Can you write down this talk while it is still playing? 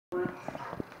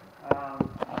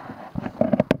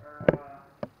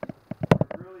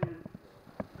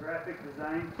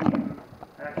design team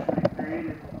actually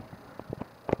created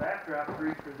a backdrop for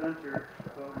each presenter,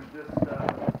 so it was just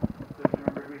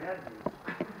remembered we had to.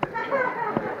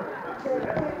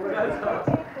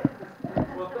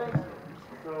 Well, thank you.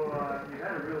 So you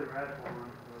had a really radical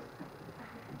one.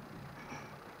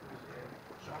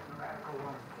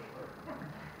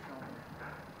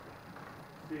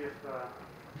 See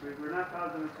if we're not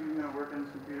positive it's going to work on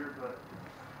this computer, but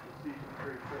we'll see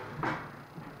very shortly.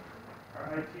 Our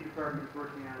IT department is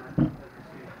working on it as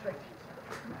we speak.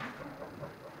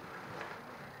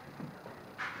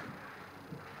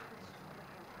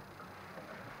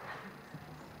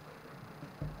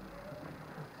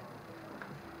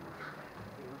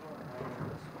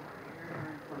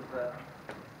 What's that?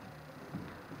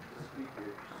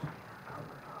 Speakers.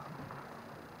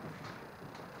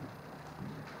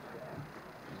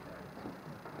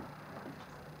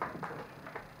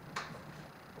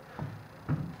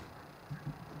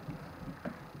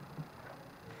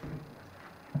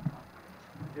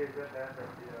 Jay, is that bad?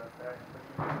 That's the back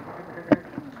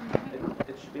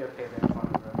It should be okay there.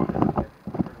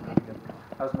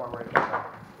 I was more worried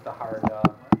about the hard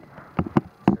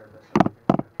service.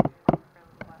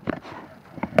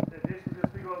 Jason's going to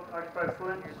speak about Occupy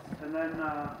Flint, and then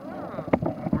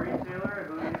Maureen Taylor, I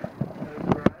believe, has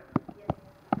arrived.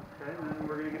 Okay, and then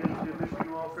we're going to get into Michigan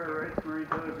welfare rights. Maureen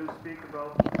Taylor is going to speak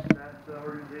about that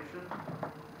organization.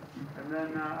 And then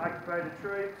Occupy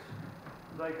Detroit,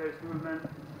 Zeitgeist movement,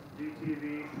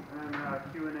 GTV, and then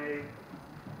Q&A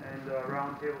and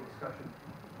roundtable discussion.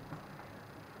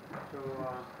 So,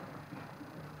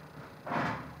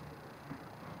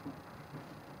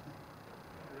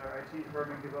 did our IT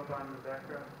department give up on the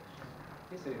background?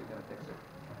 He said he was going to fix it.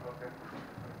 Okay.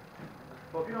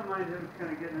 Well, if you don't mind him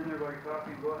kind of getting in there while you're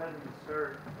talking, go ahead and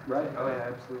start. Right. Oh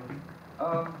yeah, absolutely.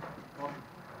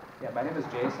 Yeah, my name is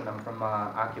Jason. I'm from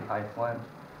Occupy Flint.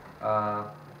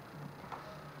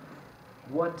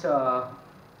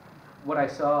 What I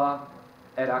saw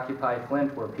at Occupy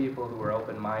Flint were people who were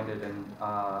open-minded and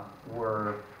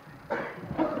were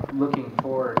looking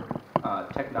for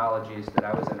technologies that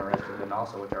I was interested in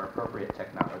also, which are appropriate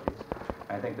technologies.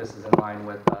 I think this is in line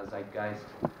with Zeitgeist.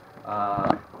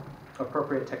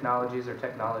 Appropriate technologies are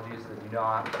technologies that do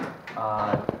not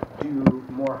do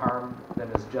more harm than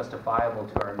is justifiable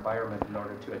to our environment in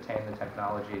order to attain the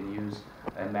technology and use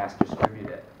and mass distribute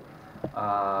it.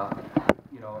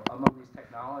 Among these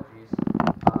technologies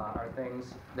are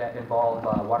things that involve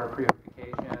water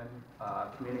purification,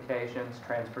 communications,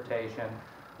 transportation,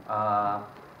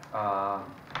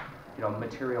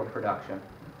 material production.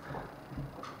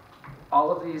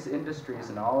 All of these industries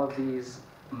and all of these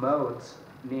modes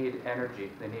need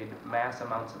energy. They need mass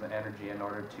amounts of energy in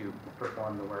order to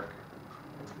perform the work.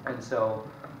 And so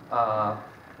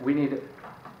we need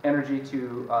energy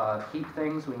to heat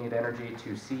things, we need energy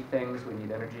to see things, we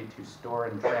need energy to store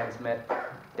and transmit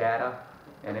data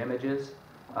and images.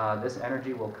 This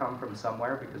energy will come from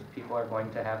somewhere because people are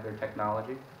going to have their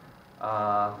technology.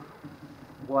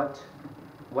 What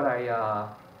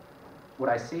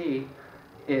I see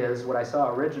is what I saw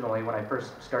originally when I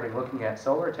first started looking at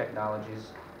solar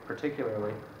technologies,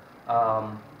 particularly,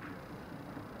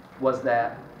 was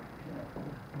that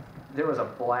there was a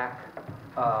black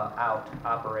out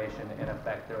operation in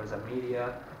effect. There was a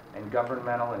media and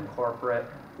governmental and corporate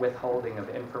withholding of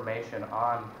information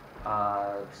on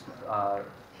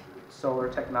solar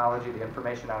technology, the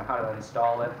information on how to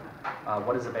install it,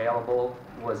 what is available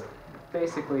was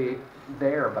basically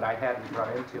there, but I hadn't run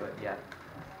into it yet.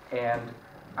 And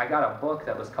I got a book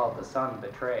that was called The Sun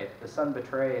Betrayed. The Sun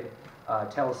Betrayed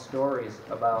tells stories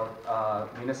about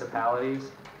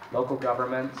municipalities, local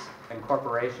governments, and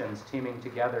corporations teaming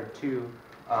together to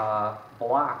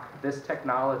block this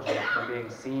technology from being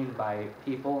seen by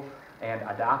people and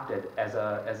adopted as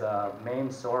a main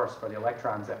source for the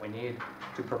electrons that we need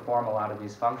to perform a lot of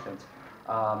these functions.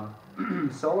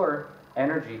 Solar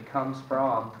energy comes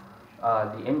from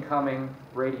the incoming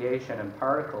radiation and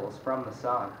particles from the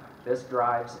sun. This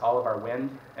drives all of our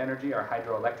wind energy, our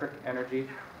hydroelectric energy,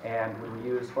 and when we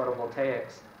use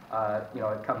photovoltaics,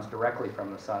 it comes directly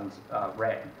from the sun's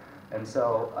ray. And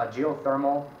so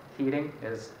geothermal heating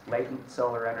is latent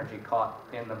solar energy caught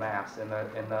in the mass, in the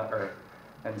earth.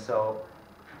 And so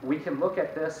we can look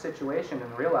at this situation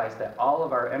and realize that all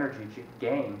of our energy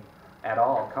gain at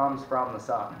all comes from the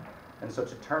sun. And so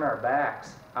to turn our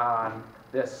backs on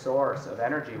this source of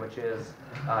energy, which is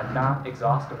not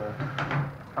exhaustible,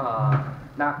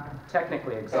 not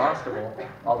technically exhaustible,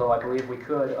 although I believe we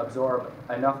could absorb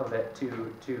enough of it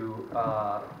to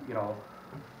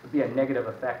be a negative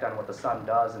effect on what the sun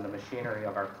does in the machinery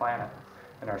of our planet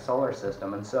and our solar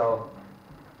system. And so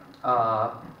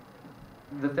uh,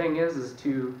 the thing is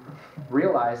to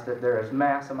realize that there is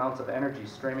mass amounts of energy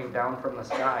streaming down from the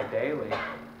sky daily.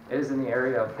 It is in the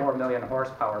area of 4 million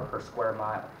horsepower per square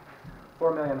mile.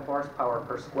 4 million horsepower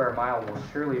per square mile will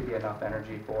surely be enough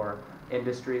energy for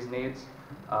industry's needs,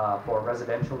 for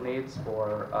residential needs,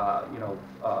 for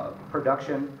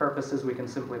production purposes. We can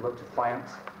simply look to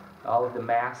plants. All of the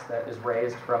mass that is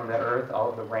raised from the earth, all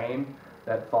of the rain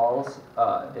that falls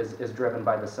is driven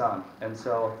by the sun. And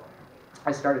so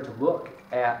I started to look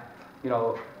at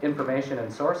information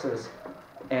and sources,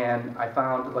 and I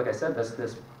found, like I said,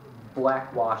 this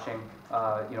blackwashing,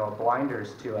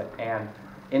 blinders to it, and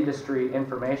industry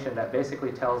information that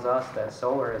basically tells us that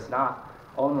solar is not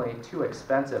only too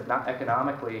expensive, not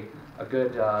economically a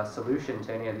good solution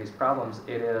to any of these problems.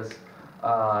 It is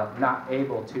not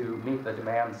able to meet the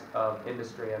demands of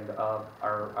industry and of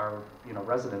our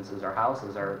residences, our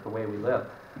houses, the way we live.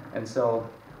 And so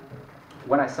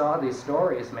when I saw these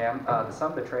stories, man, The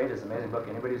Sun Betrayed is an amazing book.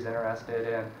 Anybody who's interested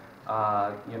in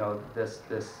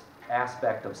this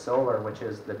aspect of solar, which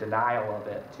is the denial of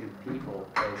it to people,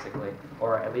 basically,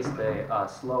 or at least the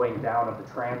slowing down of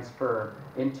the transfer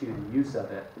into the use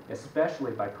of it,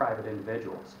 especially by private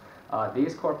individuals.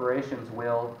 These corporations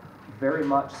will very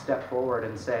much step forward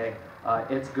and say,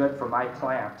 it's good for my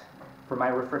plant, for my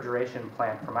refrigeration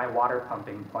plant, for my water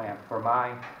pumping plant, for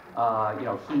my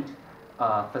heat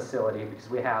facility, because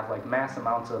we have like mass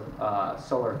amounts of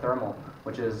solar thermal,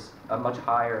 which is a much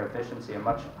higher efficiency, a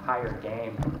much higher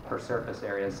gain per surface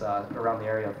areas, around the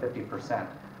area of 50%.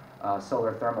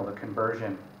 Solar thermal, the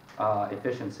conversion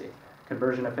efficiency.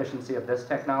 Conversion efficiency of this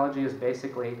technology is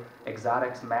basically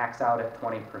exotics max out at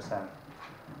 20%.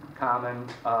 Common,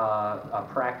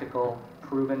 practical,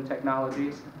 proven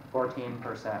technologies,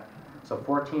 14%. So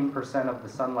 14% of the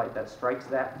sunlight that strikes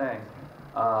that thing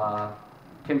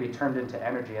can be turned into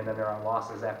energy, and then there are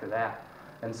losses after that.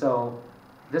 And so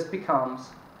this becomes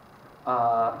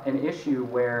an issue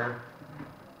where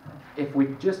if we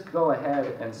just go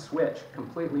ahead and switch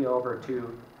completely over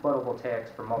to photovoltaics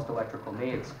for most electrical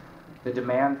needs, the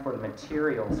demand for the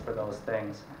materials for those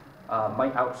things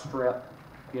might outstrip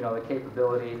the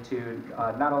capability to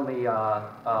not only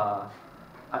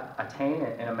attain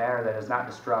it in a manner that is not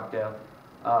destructive,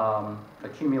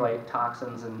 accumulate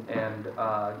toxins and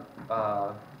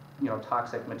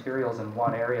toxic materials in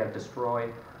one area, destroy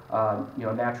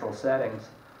natural settings.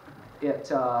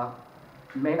 It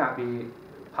may not be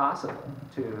possible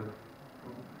to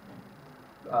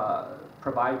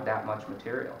provide that much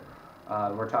material.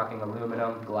 We're talking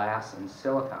aluminum, glass, and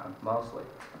silicon mostly.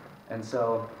 And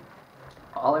so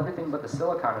everything but the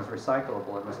silicon is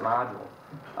recyclable in this module.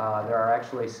 There are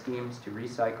actually schemes to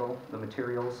recycle the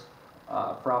materials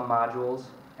from modules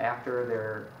after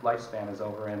their lifespan is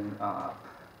over in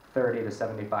 30 to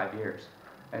 75 years.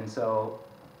 And so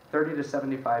 30 to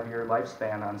 75 year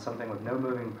lifespan on something with no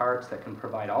moving parts that can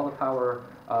provide all the power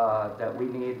that we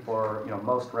need for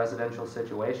most residential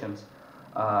situations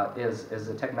is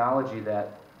a technology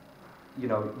that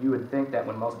you would think that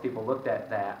when most people looked at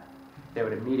that, they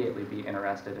would immediately be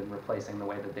interested in replacing the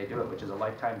way that they do it, which is a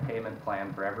lifetime payment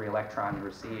plan for every electron you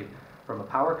receive from a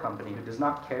power company who does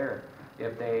not care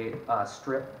if they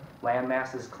strip land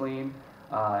masses clean,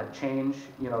 change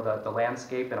the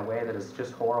landscape in a way that is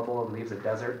just horrible and leaves a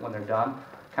desert when they're done,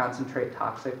 concentrate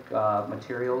toxic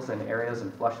materials in areas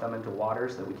and flush them into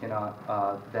waters that we cannot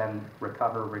then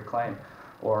recover, reclaim,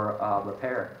 or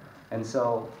repair. And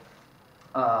so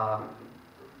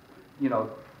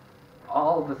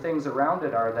all the things around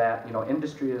it are that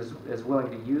industry is willing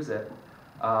to use it.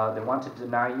 They want to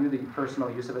deny you the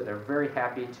personal use of it. They're very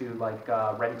happy to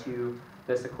rent you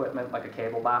this equipment like a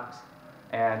cable box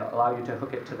and allow you to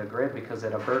hook it to the grid, because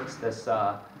it averts this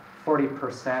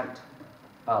 40%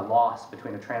 loss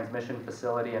between a transmission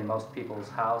facility and most people's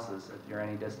houses. If you're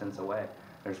any distance away,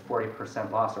 there's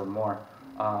 40% loss or more.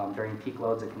 During peak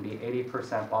loads, it can be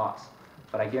 80% loss.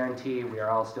 But I guarantee we are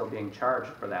all still being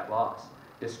charged for that loss.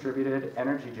 Distributed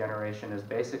energy generation is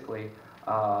basically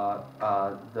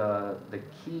the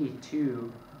key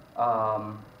to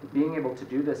being able to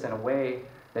do this in a way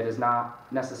that is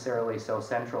not necessarily so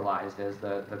centralized as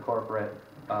the corporate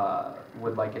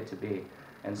would like it to be.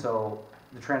 And so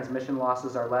the transmission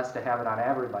losses are less to have it on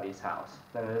everybody's house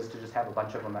than it is to just have a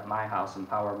bunch of them at my house and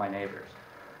power my neighbors.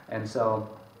 And so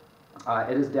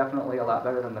it is definitely a lot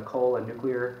better than the coal and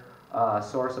nuclear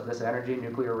source of this energy.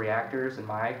 Nuclear reactors, in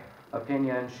my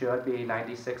opinion, should be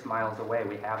 96 miles away.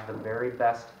 We have the very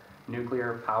best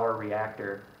nuclear power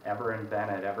reactor ever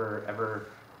invented, ever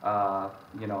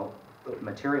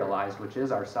materialized, which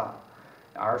is our sun.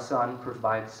 Our sun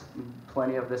provides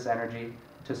plenty of this energy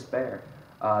to spare.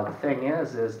 The thing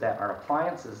is that our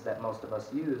appliances that most of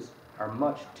us use are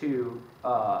much too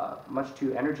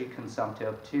energy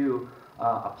consumptive to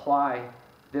apply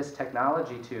this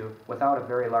technology to without a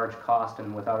very large cost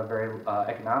and without a very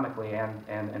economically and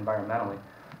environmentally.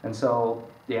 And so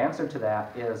the answer to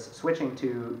that is switching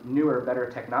to newer, better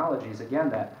technologies, again,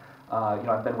 that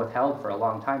I've been withheld for a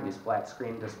long time. These flat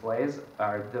screen displays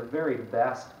are the very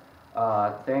best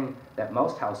thing that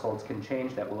most households can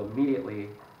change, that will immediately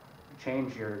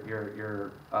change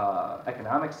your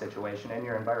economic situation and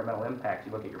your environmental impact.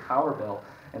 You look at your power bill,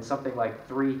 and something like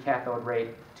 3 cathode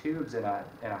ray tubes in a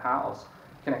house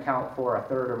can account for a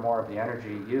third or more of the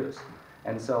energy used.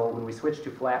 And so when we switch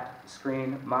to flat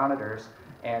screen monitors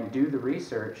and do the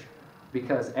research,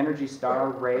 because Energy Star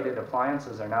rated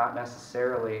appliances are not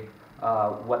necessarily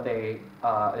what they,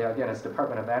 again, it's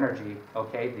Department of Energy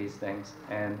okayed these things,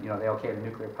 and they okay the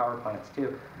nuclear power plants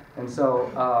too. And so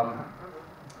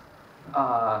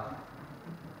I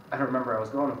don't remember where I was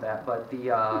going with that, but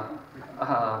the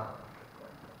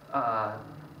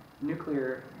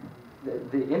nuclear,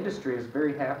 the industry is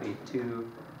very happy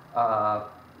to,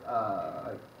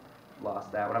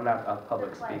 lost that one. I'm not a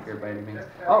public speaker by any means.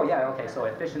 Oh yeah, okay, so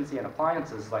efficiency in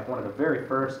appliances is like one of the very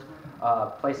first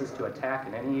places to attack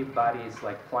in anybody's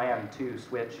plan to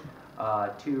switch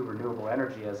to renewable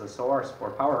energy as a source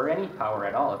for power, or any power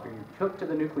at all. If you're hooked to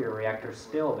the nuclear reactor,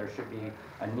 still there should be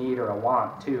a need or a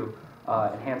want to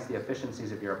enhance the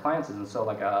efficiencies of your appliances. And so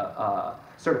like a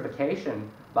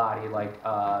certification body like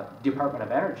Department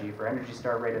of Energy for Energy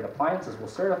Star rated appliances will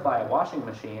certify a washing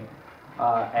machine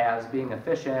as being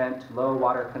efficient, low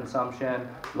water consumption,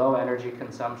 low energy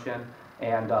consumption,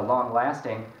 and long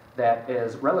lasting, that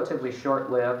is relatively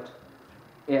short-lived.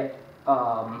 It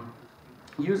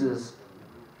uses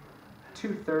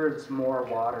 2/3 more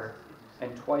water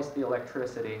and twice the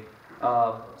electricity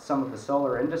of some of the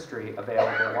solar industry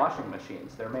available washing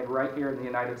machines. They're made right here in the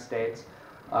United States.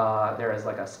 There is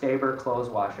like a Staber clothes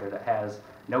washer that has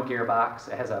no gearbox.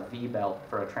 It has a V-belt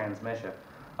for a transmission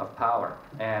of power.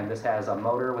 And this has a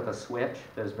motor with a switch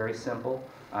that is very simple,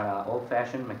 on an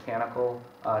old-fashioned mechanical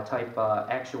type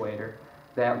actuator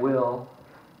that will,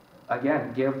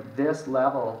 again, give this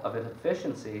level of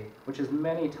efficiency, which is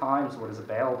many times what is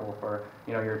available for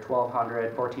your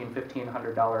 $1,200, $1,400,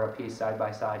 $1,500 a piece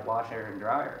side-by-side washer and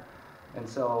dryer. And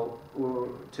so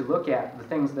to look at the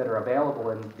things that are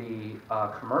available in the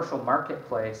commercial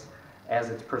marketplace as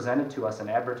it's presented to us in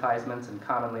advertisements and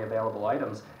commonly available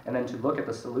items, and then to look at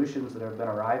the solutions that have been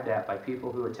arrived at by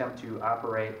people who attempt to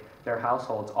operate their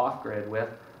households off-grid with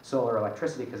solar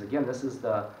electricity, because again, this is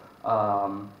the, I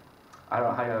don't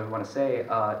know how you want to say,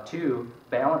 to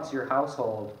balance your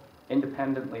household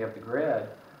independently of the grid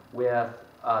with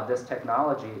this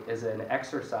technology is an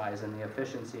exercise in the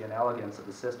efficiency and elegance of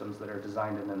the systems that are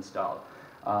designed and installed.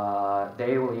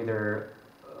 They will either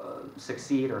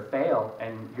succeed or fail,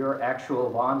 and your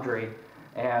actual laundry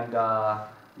and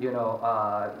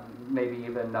maybe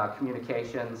even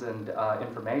communications and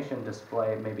information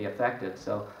display may be affected.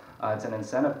 So it's an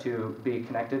incentive to be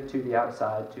connected to the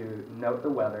outside, to note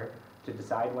the weather, to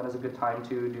decide when is a good time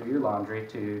to do your laundry,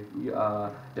 to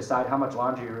decide how much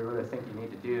laundry you really think you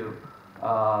need to do.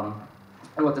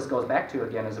 And what this goes back to,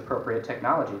 again, is appropriate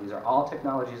technology. These are all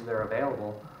technologies that are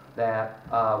available that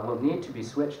will need to be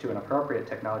switched to an appropriate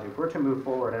technology. If we're to move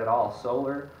forward at all,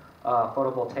 solar,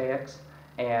 photovoltaics,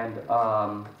 and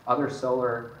other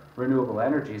solar renewable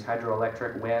energies,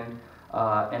 hydroelectric, wind,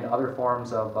 and other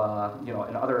forms of,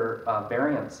 and other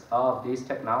variants of these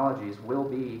technologies will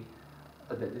be,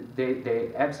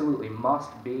 they absolutely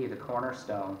must be the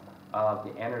cornerstone of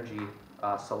the energy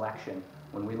selection.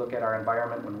 When we look at our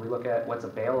environment, when we look at what's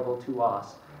available to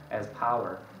us as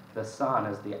power, the sun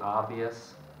is the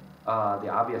obvious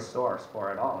source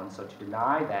for it all. And so to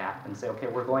deny that and say, okay,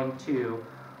 we're going to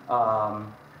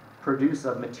produce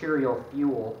a material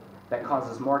fuel that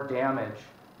causes more damage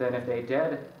than if they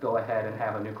did go ahead and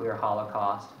have a nuclear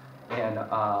holocaust in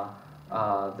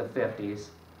the 50s.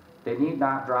 They need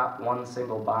not drop one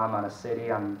single bomb on a city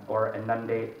or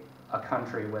inundate a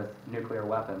country with nuclear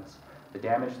weapons. The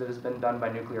damage that has been done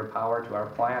by nuclear power to our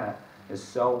planet is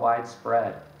so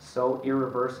widespread, so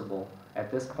irreversible at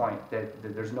this point that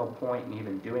there's no point in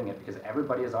even doing it, because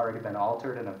everybody has already been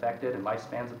altered and affected, and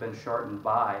lifespans have been shortened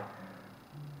by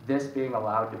this being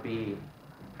allowed to be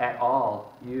at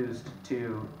all used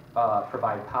to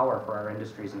provide power for our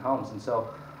industries and homes. And so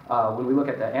when we look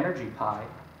at the energy pie,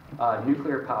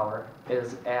 nuclear power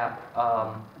is at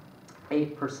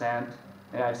 8%,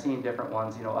 and I've seen different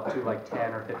ones, up to like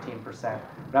 10 or 15%,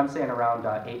 but I'm saying around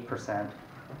 8%.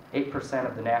 8%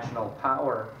 of the national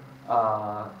power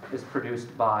is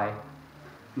produced by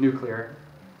nuclear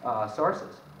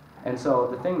sources. And so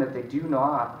the thing that they do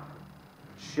not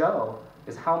show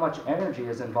is how much energy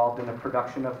is involved in the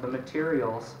production of the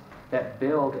materials that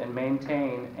build and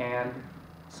maintain and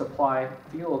supply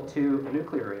fuel to a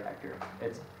nuclear reactor.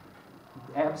 It's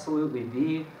absolutely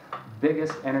the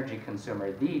biggest energy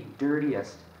consumer, the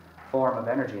dirtiest form of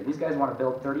energy. And these guys want to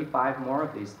build 35 more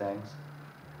of these things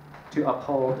to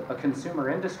uphold a consumer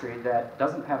industry that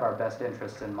doesn't have our best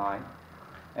interests in mind.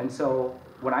 And so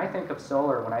when I think of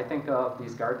solar, when I think of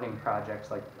these gardening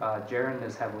projects like Jaron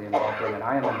is heavily involved in, and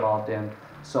I am involved in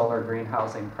solar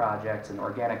greenhousing projects and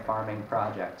organic farming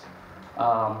projects,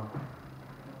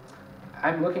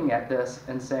 I'm looking at this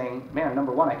and saying, man,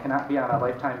 number one, I cannot be on a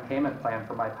lifetime payment plan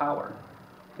for my power.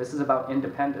 This is about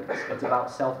independence. It's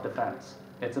about self-defense.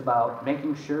 It's about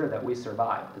making sure that we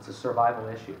survive. It's a survival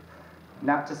issue.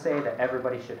 Not to say that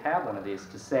everybody should have one of these,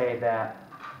 to say that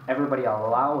everybody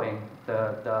allowing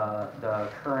the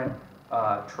current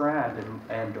trend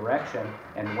and direction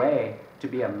and way to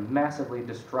be a massively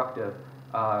destructive,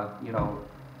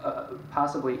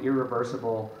 possibly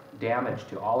irreversible damage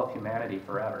to all of humanity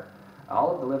forever.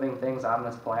 All of the living things on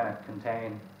this planet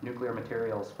contain nuclear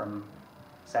materials from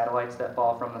satellites that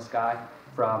fall from the sky,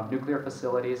 from nuclear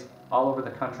facilities all over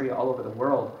the country, all over the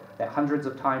world, that hundreds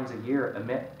of times a year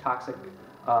emit toxic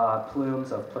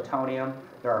plumes of plutonium.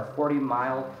 There are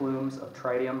 40-mile plumes of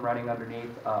tritium running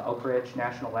underneath Oak Ridge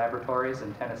National Laboratories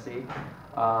in Tennessee.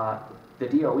 The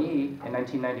DOE in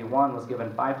 1991 was given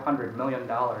 $500 million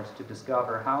to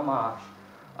discover how much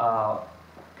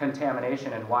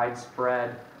contamination and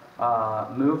widespread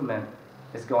movement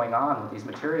is going on with these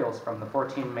materials from the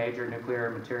 14 major nuclear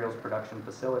materials production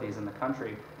facilities in the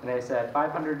country. And they said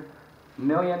 $500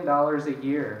 million a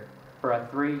year for a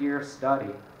 3-year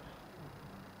study.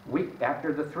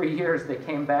 After the 3 years, they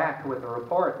came back with a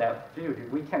report that,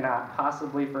 dude, we cannot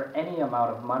possibly for any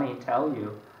amount of money tell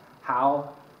you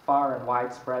how far and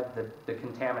widespread the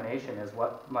contamination is,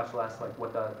 much less like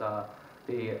what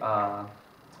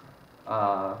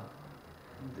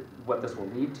what this will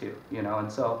lead to,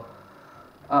 and so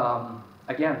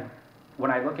again, when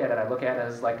I look at it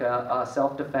as like a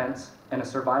self-defense and a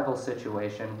survival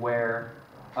situation where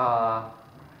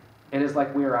it is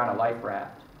like we are on a life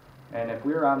raft, and if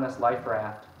we're on this life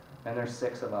raft and there's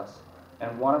 6 of us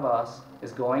and one of us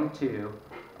is going to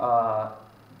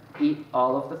eat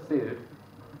all of the food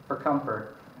for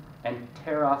comfort and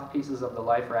tear off pieces of the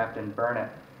life raft and burn it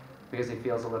because he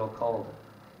feels a little cold,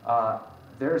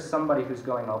 there's somebody who's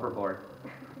going overboard.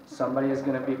 Somebody is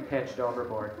going to be pitched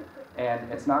overboard.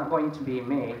 And it's not going to be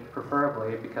me,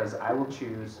 preferably, because I will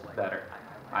choose better.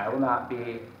 I will not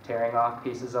be tearing off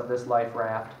pieces of this life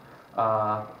raft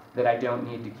that I don't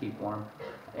need to keep warm.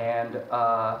 And,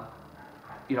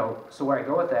 so where I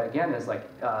go with that, again, is like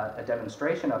a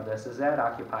demonstration of this is at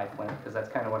Occupy Flint, because that's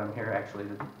kind of what I'm here actually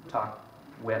to talk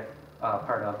with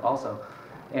part of also.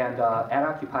 And at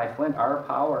Occupy Flint, our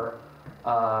power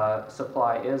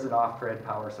supply is an off-grid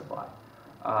power supply.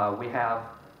 We have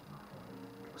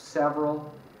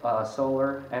several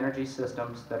solar energy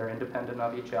systems that are independent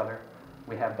of each other.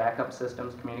 We have backup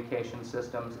systems, communication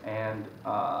systems, and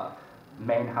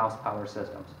main house power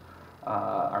systems.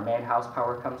 Our main house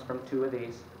power comes from 2 of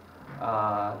these.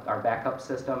 Our backup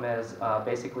system is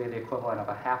basically the equivalent of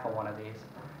a half of one of these,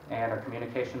 and our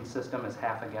communication system is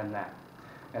half again that.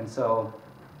 And so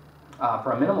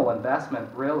for a minimal investment,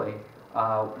 really,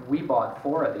 we bought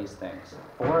 4 of these things.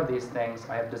 4 of these things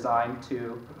I have designed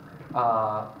to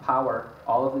power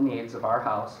all of the needs of our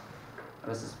house.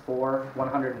 This is 4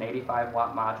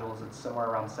 185-watt modules. It's somewhere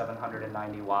around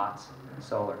 790 watts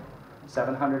solar.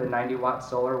 790 watt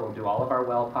solar will do all of our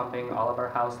well pumping, all of our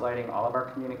house lighting, all of our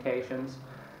communications.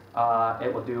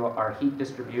 It will do our heat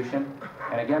distribution.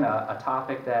 And again, a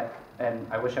topic that, and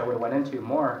I wish I would have went into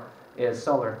more, is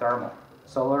solar thermal.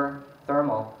 Solar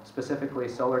thermal, specifically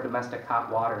solar domestic hot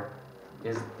water,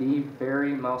 is the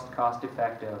very most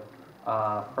cost-effective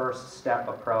first step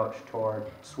approach toward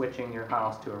switching your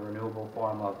house to a renewable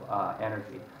form of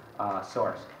energy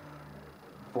source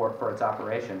for its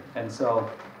operation. And so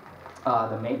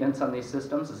the maintenance on these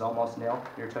systems is almost nil.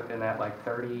 You're looking at like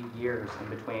 30 years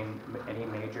in between any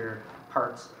major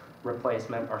parts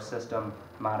replacement or system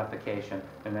modification.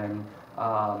 And then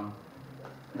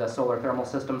the solar thermal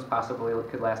systems possibly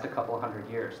could last a couple hundred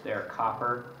years. They're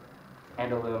copper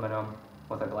and aluminum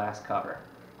with a glass cover,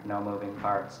 no moving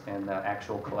parts in the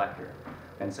actual collector.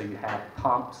 And so you have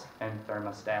pumps and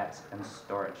thermostats and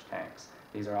storage tanks.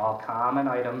 These are all common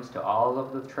items to all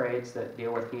of the trades that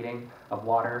deal with heating of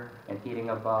water and heating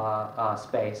of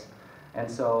space. And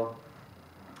so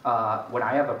when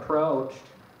I have approached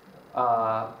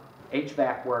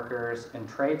HVAC workers and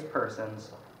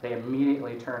tradespersons they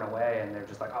immediately turn away and they're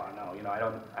just like, oh no, I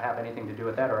don't have anything to do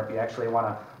with that. Or if you actually want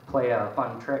to play a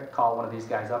fun trick, call one of these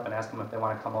guys up and ask them if they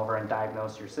want to come over and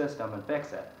diagnose your system and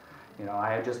fix it.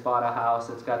 I just bought a house,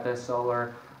 it's got this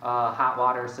solar hot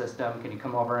water system, can you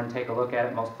come over and take a look at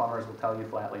it? Most plumbers will tell you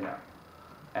flatly no.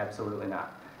 Absolutely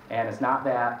not. And it's not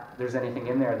that there's anything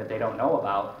in there that they don't know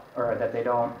about or that they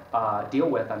don't deal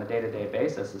with on a day-to-day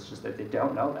basis, it's just that they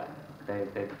don't know that.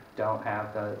 They don't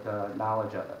have the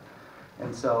knowledge of it.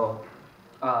 And so,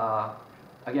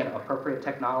 again, appropriate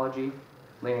technology,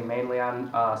 leaning mainly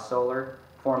on solar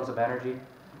forms of energy,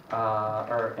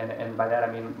 and by that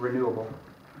I mean renewable,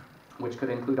 which could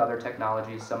include other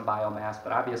technologies, some biomass,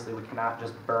 but obviously we cannot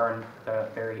just burn the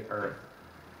very earth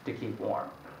to keep warm.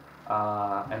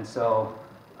 And so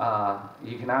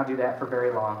you cannot do that for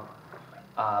very long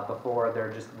before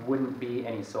there just wouldn't be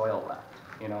any soil left.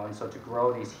 And so to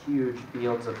grow these huge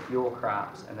fields of fuel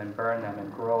crops and then burn them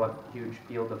and grow a huge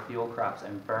field of fuel crops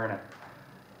and burn it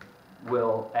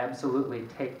will absolutely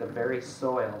take the very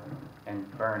soil and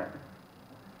burn it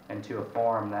into a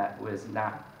form that was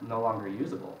no longer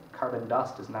usable. Carbon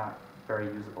dust is not very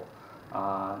usable,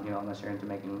 unless you're into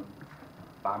making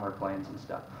bomber planes and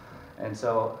stuff. And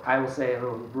so I will say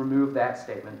remove that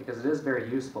statement because it is very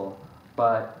useful,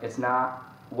 but it's not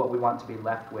what we want to be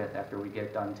left with after we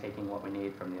get done taking what we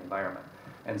need from the environment.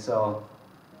 And so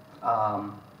I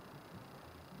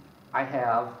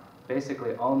have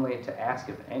basically only to ask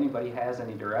if anybody has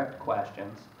any direct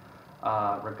questions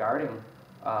regarding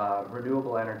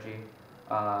renewable energy,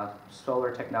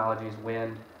 solar technologies,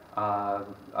 wind,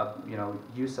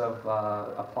 use of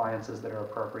appliances that are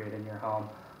appropriate in your home.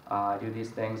 I do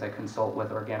these things. I consult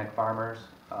with organic farmers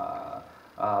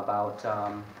about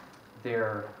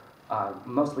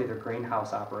mostly their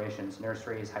greenhouse operations,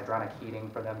 nurseries, hydronic heating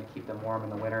for them to keep them warm in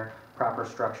the winter, proper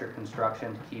structured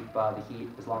construction to keep the heat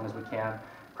as long as we can,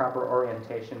 proper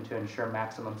orientation to ensure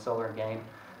maximum solar gain,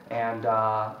 and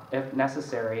if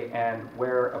necessary and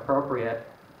where appropriate,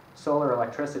 solar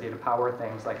electricity to power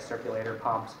things like circulator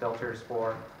pumps, filters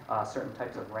for certain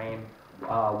types of rain,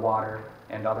 water,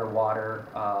 and other water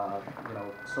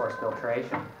source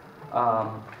filtration.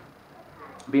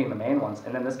 Being the main ones,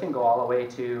 and then this can go all the way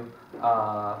to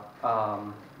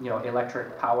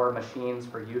electric power machines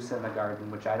for use in the garden,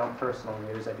 which I don't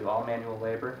personally use. I do all manual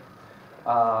labor,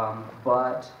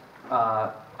 but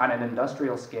on an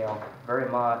industrial scale, very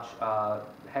much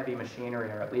heavy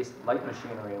machinery or at least light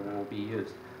machinery will be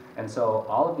used. And so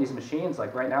all of these machines,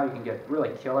 like right now, you can get really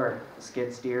killer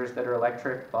skid steers that are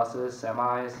electric, buses,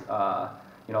 semis.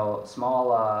 Small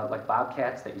like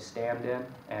bobcats that you stand in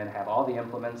and have all the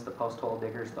implements, the post hole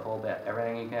diggers, the whole bit.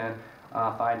 Everything you can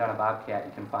find on a bobcat,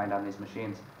 you can find on these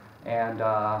machines. And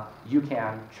you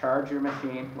can charge your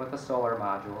machine with a solar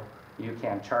module. You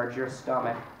can charge your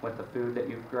stomach with the food that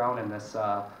you've grown in this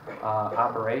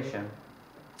operation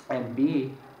and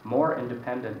be more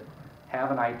independent, have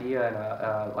an idea and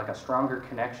a stronger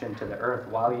connection to the earth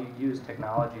while you use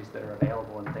technologies that are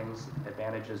available and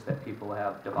advantages that people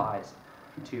have devised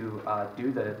to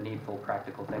do the needful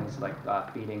practical things like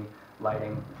feeding,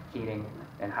 lighting, heating,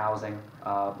 and housing,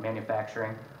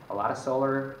 manufacturing. A lot of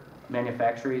solar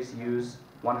manufacturers use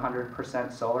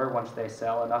 100% solar once they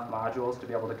sell enough modules to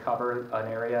be able to cover an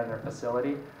area in their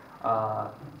facility.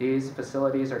 These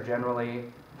facilities are generally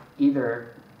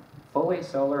either fully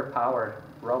solar powered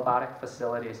robotic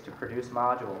facilities to produce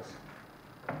modules,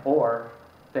 or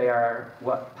they are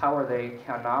what power they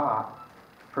cannot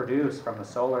produce from the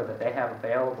solar that they have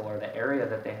available or the area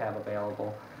that they have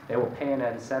available. They will pay an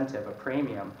incentive, a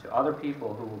premium to other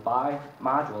people who will buy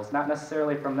modules, not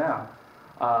necessarily from them,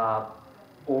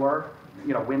 or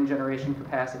wind generation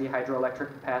capacity, hydroelectric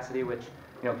capacity, which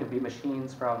can be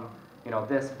machines from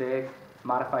this big,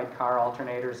 modified car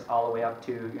alternators all the way up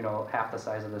to half the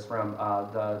size of this room.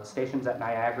 The stations at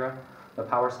Niagara, the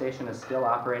power station is still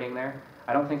operating there.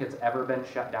 I don't think it's ever been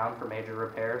shut down for major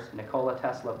repairs. Nikola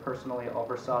Tesla personally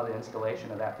oversaw the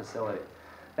installation of that facility.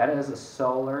 That is a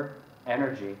solar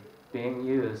energy being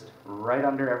used right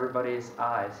under everybody's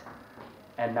eyes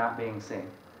and not being seen.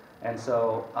 And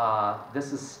so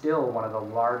this is still one of the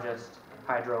largest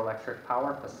hydroelectric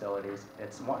power facilities.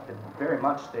 It's very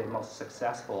much the most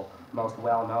successful, most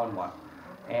well-known one.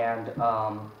 And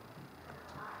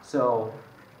so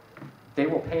they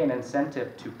will pay an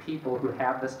incentive to people who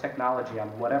have this technology on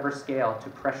whatever scale to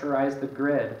pressurize the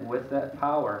grid with that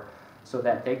power so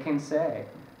that they can say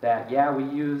that, yeah, we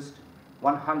used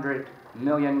 100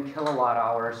 million kilowatt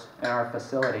hours in our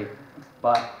facility,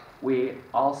 but we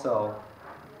also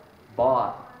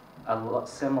bought a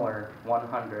similar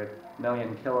 100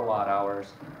 million kilowatt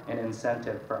hours in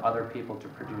incentive for other people to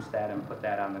produce that and put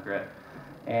that on the grid.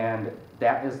 And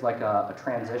that is like a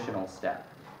transitional step.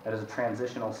 That is a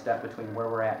transitional step between where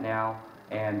we're at now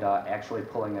and actually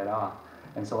pulling it off.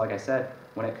 And so like I said,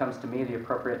 when it comes to me, the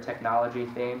appropriate technology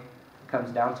theme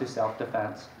comes down to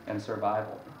self-defense and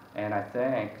survival. And I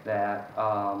think that,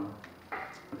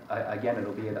 again,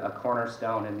 it'll be a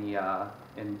cornerstone in the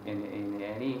in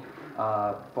any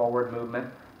forward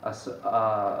movement.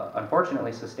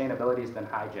 Unfortunately, sustainability has been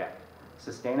hijacked.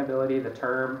 Sustainability, the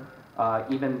term,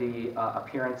 even the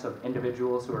appearance of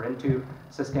individuals who are into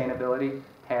sustainability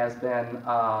has been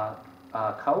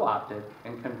co-opted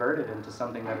and converted into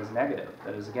something that is negative,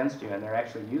 that is against you, and they're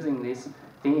actually using this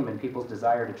theme and people's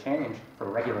desire to change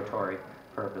for regulatory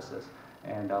purposes.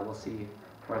 And we'll see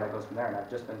where that goes from there. And I've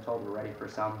just been told we're ready for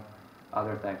some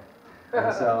other thing.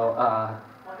 And so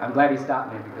I'm glad he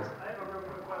stopped me because... I have a real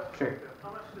quick question. Sure.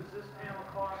 How much does this panel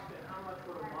cost, and how much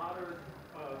would a modern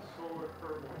solar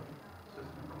thermal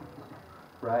system cost?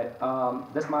 Right.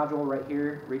 This module right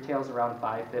here retails around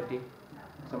 $550,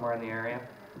 somewhere in the area,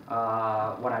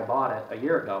 when I bought it a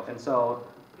year ago. And so...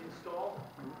 Installed?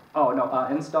 Oh, no.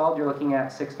 Installed, you're looking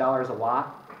at $6 a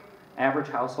watt. Average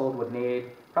household would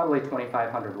need probably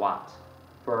 2,500 watts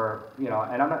for, you know,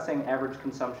 and I'm not saying average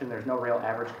consumption. There's no real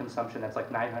average consumption. That's like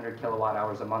 900 kilowatt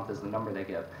hours a month is the number they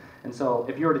give. And so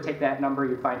if you were to take that number,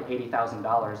 you'd find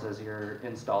 $80,000 as your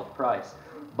installed price.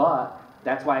 But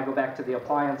that's why I go back to the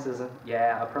appliances.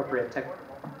 Yeah, appropriate tech.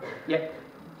 Yeah.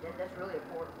 That's really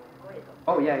affordable. Go ahead.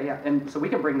 Oh, yeah. And so we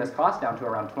can bring this cost down to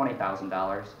around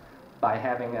 $20,000 by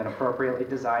having an appropriately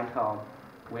designed home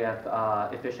with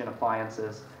efficient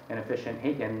appliances and efficient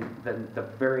heat. And the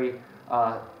very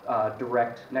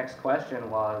direct next question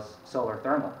was solar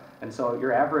thermal. And so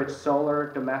your average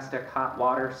solar domestic hot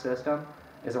water system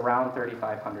is around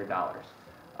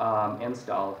 $3,500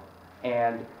 installed.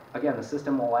 And again, the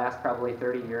system will last probably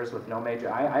 30 years with no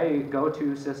major... I go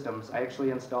to systems. I actually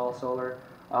install solar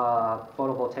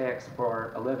photovoltaics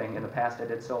for a living. In the past, I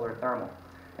did solar thermal.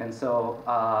 And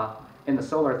so in the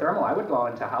solar thermal, I would go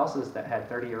into houses that had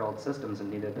 30-year-old systems and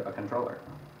needed a controller.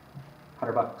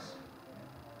 $100.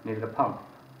 Needed a pump.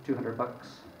 $200.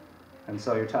 And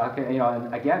so you're talking, you know,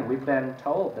 and again, we've been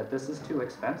told that this is too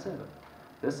expensive.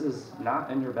 This is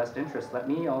not in your best interest. Let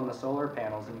me own the solar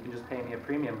panels and you can just pay me a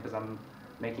premium because I'm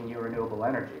making you renewable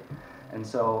energy. And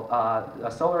so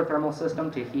a solar thermal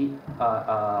system to heat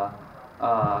a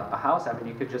house, I mean,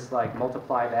 you could just like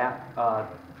multiply that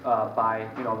by,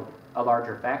 you know, a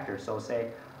larger factor. So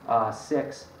say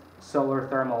 6 solar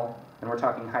thermal, and we're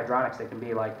talking hydronics, they can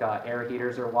be like air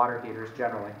heaters or water heaters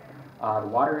generally. The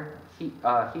water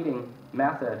heating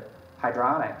method,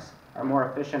 hydronics, are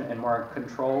more efficient and more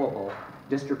controllable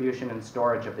distribution and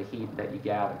storage of the heat that you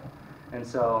gather. And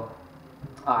so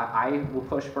I will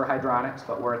push for hydronics,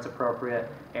 but where it's appropriate,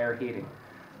 air heating.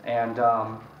 And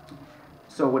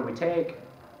so when we take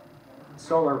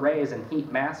solar rays and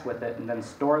heat mass with it and then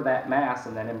store that mass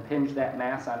and then impinge that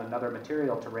mass on another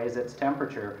material to raise its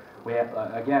temperature, we have,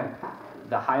 again,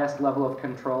 the highest level of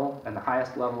control and the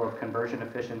highest level of conversion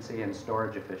efficiency and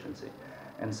storage efficiency.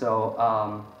 And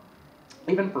so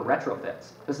even for retrofits,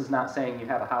 this is not saying you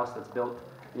have a house that's built,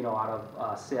 you know, out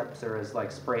of SIPs or is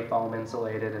like spray foam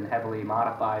insulated and heavily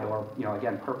modified, or, you know,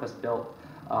 again, purpose built,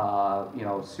 you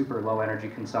know, super low energy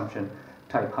consumption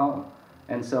type home.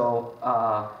 And so,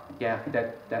 yeah,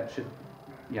 that should,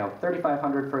 you know,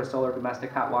 $3,500 for a solar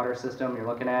domestic hot water system. You're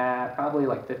looking at probably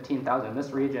like $15,000. In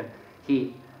this region,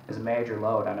 heat is a major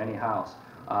load on any house.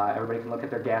 Everybody can look at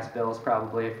their gas bills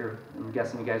probably. If you're, I'm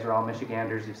guessing you guys are all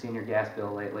Michiganders, you've seen your gas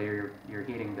bill lately or your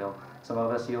heating bill. Some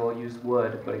of us, you'll use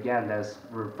wood, but again, this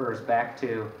refers back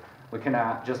to we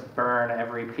cannot just burn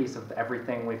every piece of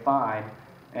everything we find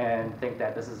and think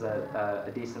that this is a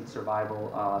decent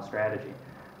survival strategy.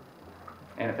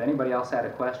 And if anybody else had a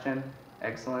question,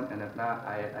 excellent. And if not,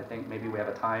 I think maybe we have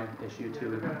a time issue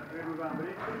too. We're gonna move on. But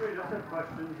if anybody does have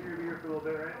questions, you're gonna be here for a little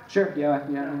bit, right? Sure. Yeah.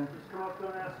 Just come up to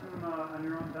and ask them on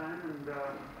your own time. And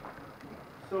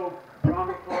so, round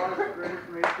of applause for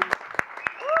information.